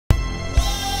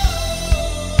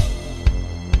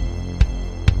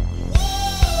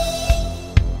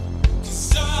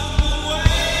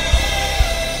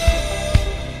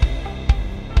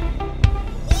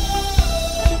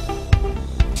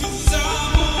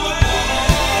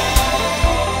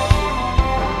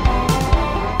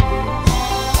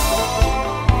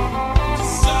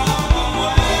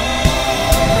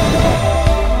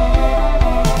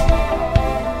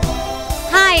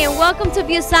welcome to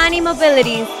BUSSANI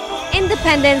Mobility's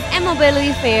Independence and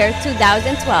Mobility Fair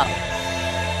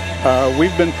 2012.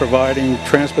 We've been providing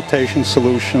transportation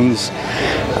solutions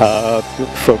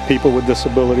for people with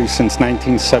disabilities since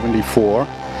 1974.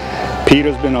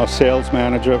 Peter's been our sales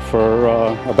manager for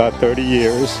about 30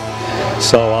 years,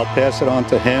 so I'll pass it on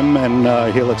to him and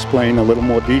he'll explain a little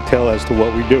more detail as to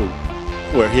what we do.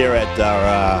 We're here at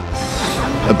our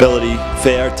Ability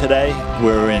Fair today.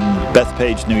 We're in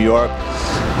Bethpage, New York.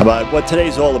 About what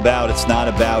today's all about, it's not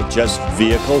about just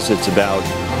vehicles, it's about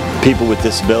people with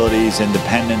disabilities,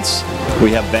 independence.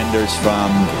 We have vendors from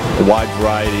a wide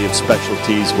variety of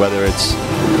specialties, whether it's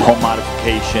home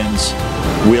modifications,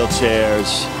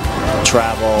 wheelchairs,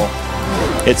 travel.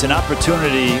 It's an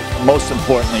opportunity, most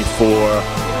importantly, for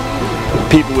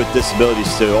people with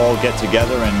disabilities to all get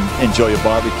together and enjoy a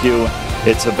barbecue.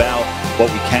 It's about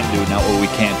what we can do, not what we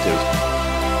can't do.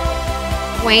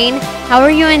 Wayne, how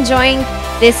are you enjoying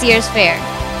this year's fair?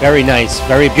 Very nice,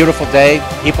 very beautiful day.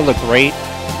 People are great.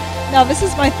 No, this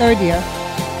is my third year.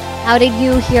 How did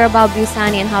you hear about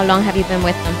BUSSANI and how long have you been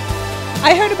with them?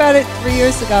 I heard about it 3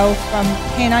 years ago from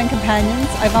Canine Companions.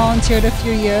 I volunteered a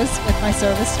few years with my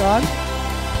service dog.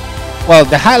 Well,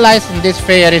 the highlights in this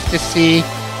fair is to see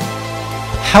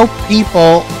how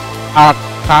people are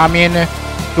coming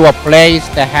to a place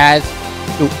that has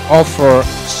to offer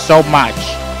so much.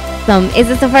 Is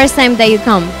this the first time that you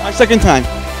come? My second time.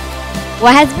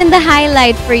 What has been the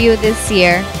highlight for you this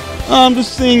year?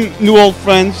 Just seeing new old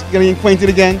friends, getting acquainted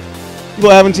again.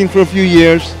 People I haven't seen for a few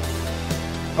years.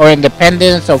 Our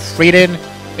independence of freedom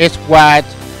is what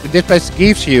this place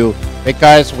gives you,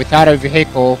 because without a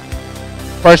vehicle,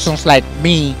 persons like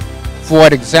me, for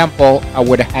example, I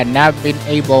would have not been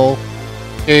able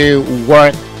to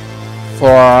work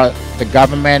for the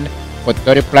government for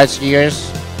 30 plus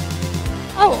years.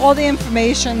 Oh, all the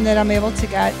information that I'm able to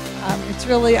get. It's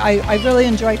really, I really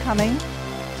enjoy coming.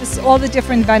 Just all the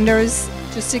different vendors,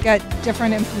 just to get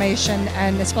different information,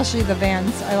 and especially the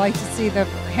vans. I like to see the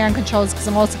hand controls because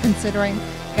I'm also considering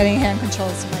getting hand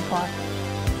controls for my car.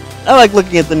 I like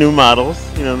looking at the new models,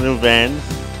 you know, new vans.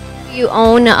 Do you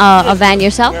own a van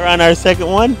yourself? We're on our second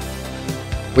one.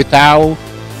 Without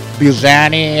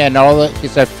BUSSANI and all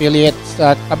its affiliates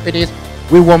companies,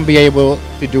 we won't be able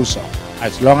to do so.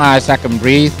 As long as I can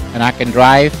breathe and I can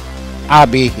drive, I'll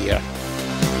be here.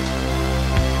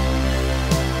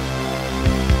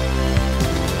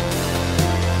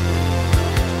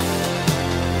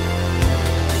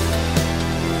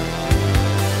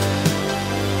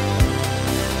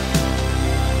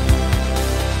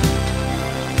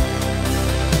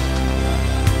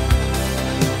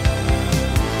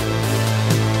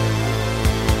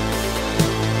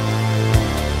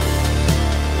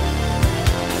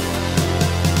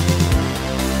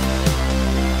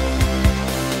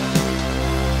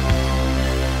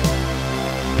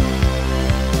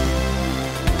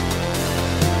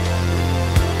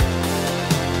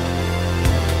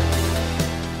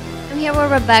 Here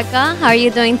with Rebecca. How are you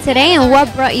doing today, and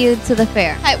what brought you to the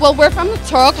fair? Hi, well, we're from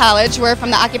Toro College. We're from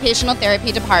the Occupational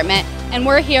Therapy Department, and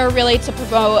we're here really to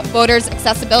promote voters'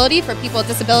 accessibility for people with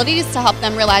disabilities, to help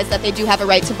them realize that they do have a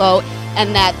right to vote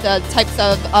and that the types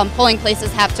of polling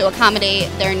places have to accommodate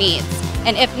their needs.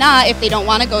 And if not, if they don't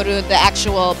want to go to the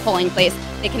actual polling place,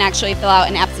 they can actually fill out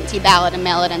an absentee ballot and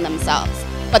mail it in themselves.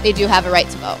 But they do have a right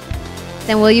to vote.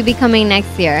 Then will you be coming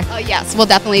next year? Yes, we'll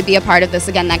definitely be a part of this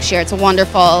again next year. It's a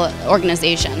wonderful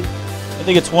organization. I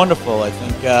think it's wonderful. I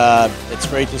think it's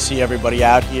great to see everybody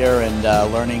out here and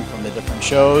learning from the different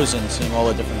shows and seeing all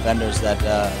the different vendors that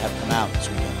have come out this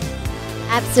weekend.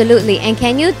 Absolutely. And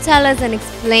can you tell us and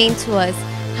explain to us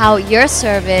how your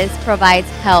service provides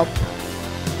help?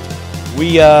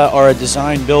 We are a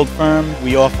design build firm.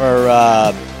 We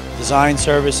offer design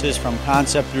services from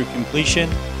concept through completion,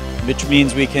 which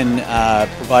means we can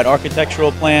provide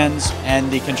architectural plans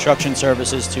and the construction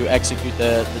services to execute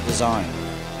the design.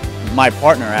 My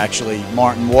partner, actually,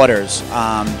 Martin Waters,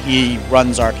 he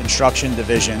runs our construction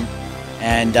division,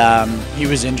 and he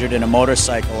was injured in a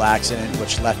motorcycle accident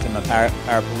which left him a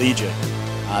paraplegic.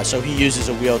 So he uses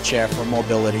a wheelchair for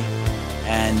mobility,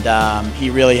 and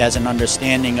he really has an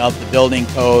understanding of the building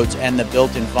codes and the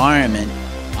built environment,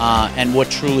 and what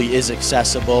truly is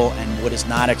accessible and what is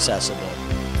not accessible.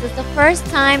 Is this the first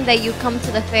time that you come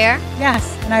to the fair?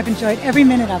 Yes, and I've enjoyed every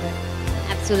minute of it.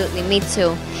 Absolutely, me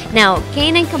too. Now,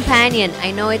 Canine Companion, I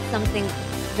know it's something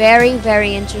very,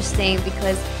 very interesting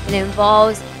because it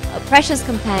involves precious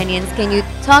companions. Can you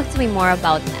talk to me more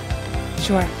about that?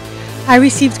 Sure. I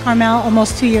received Carmel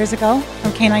almost 2 years ago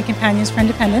from Canine Companions for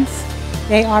Independence.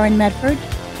 They are in Medford.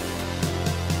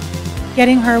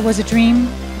 Getting her was a dream.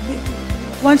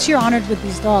 once you're honored with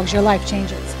these dogs, your life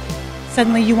changes.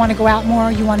 Suddenly you want to go out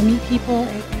more, you want to meet people,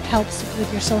 it helps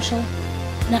with your social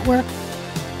network.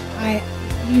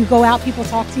 You go out, people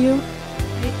talk to you.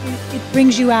 It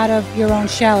brings you out of your own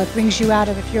shell. It brings you out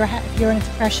of, if you're in a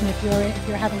depression, if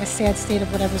you're having a sad state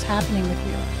of whatever's happening with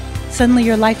you. Suddenly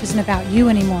your life isn't about you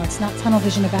anymore. It's not tunnel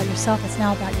vision about yourself, it's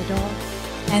now about your dog.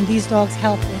 And these dogs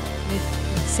help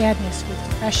with sadness, with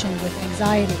depression, with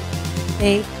anxiety.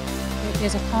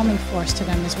 There's a calming force to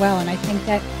them as well, and I think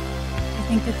that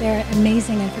they're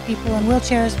amazing. And for people in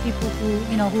wheelchairs, people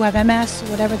who have MS,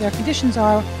 whatever their conditions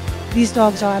are, these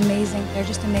dogs are amazing. They're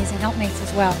just amazing helpmates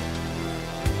as well.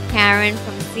 Karen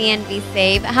from CNB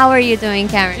Save. How are you doing,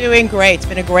 Karen? Doing great. It's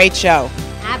been a great show.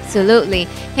 Absolutely.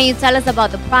 Can you tell us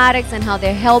about the products and how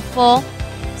they're helpful?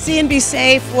 CNB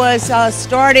Safe was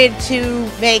started to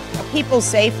make people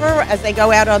safer as they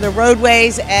go out on the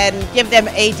roadways and give them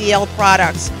ADL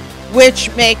products, which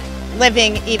make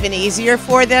living even easier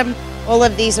for them. All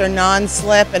of these are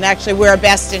non-slip, and actually we're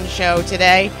best in show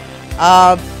today.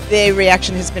 The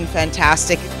reaction has been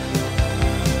fantastic.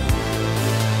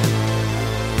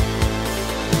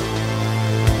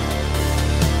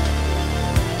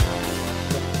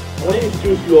 I want to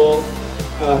introduce you all,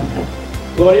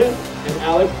 Gloria and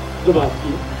Alex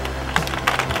Zavosky.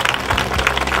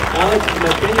 Alex is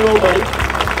my 10-year-old buddy.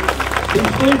 He's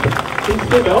sleeping. He's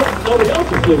sleeping. Oh, nobody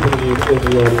else is sleeping in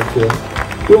the audience here.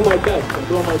 Doing my best. I'm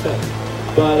doing my best.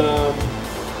 But,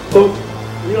 folks,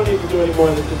 we don't need to do any more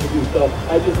of this interview stuff.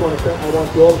 I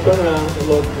want you all to turn around and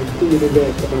look and see the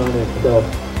event coming on in. So.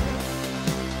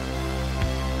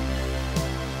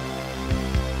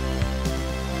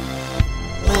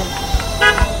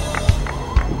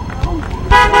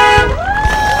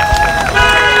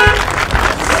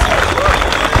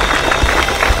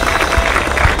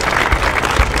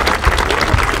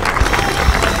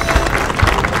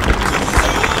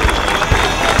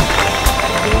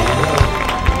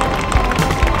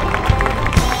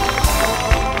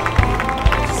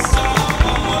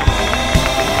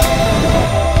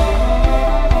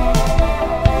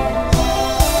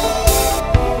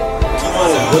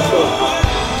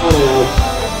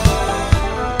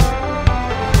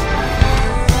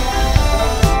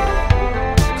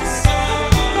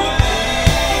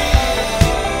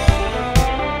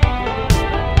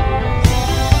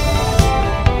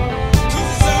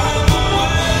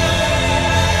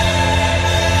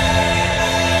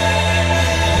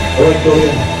 All right,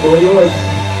 Julian, go yours.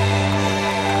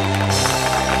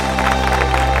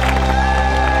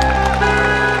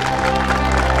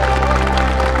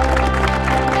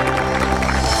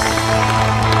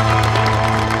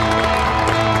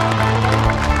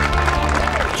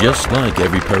 Just like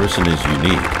every person is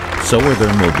unique, so are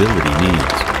their mobility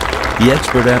needs. The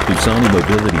expert at BUSSANI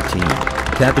mobility team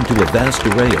tap into a vast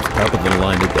array of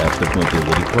top-of-the-line adaptive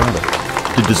mobility products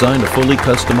to design a fully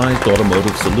customized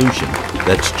automotive solution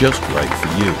that's just right for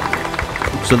you.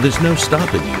 So there's no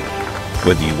stopping you.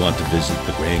 Whether you want to visit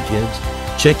the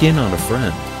grandkids, check in on a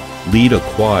friend, lead a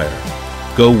choir,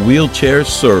 go wheelchair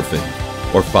surfing,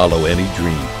 or follow any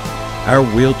dream, our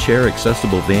wheelchair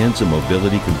accessible vans and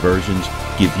mobility conversions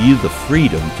give you the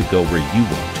freedom to go where you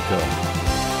want to go.